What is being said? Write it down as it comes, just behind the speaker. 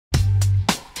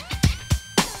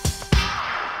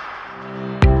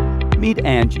Meet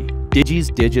Angie, Digi's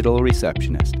digital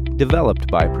receptionist, developed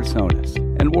by PRSONAS,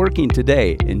 and working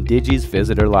today in Digi's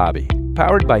visitor lobby.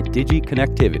 Powered by Digi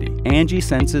connectivity, Angie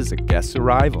senses a guest's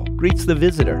arrival, greets the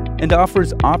visitor, and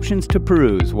offers options to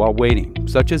peruse while waiting,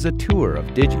 such as a tour of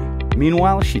Digi.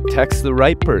 Meanwhile, she texts the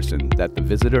right person that the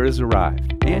visitor has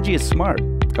arrived. Angie is smart,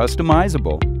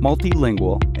 customizable,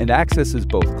 multilingual, and accesses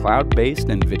both cloud-based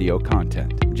and video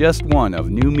content. Just one of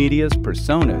nuMedia's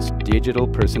PRSONAS digital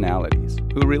personalities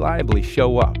who reliably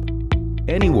show up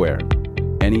anywhere,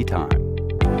 anytime.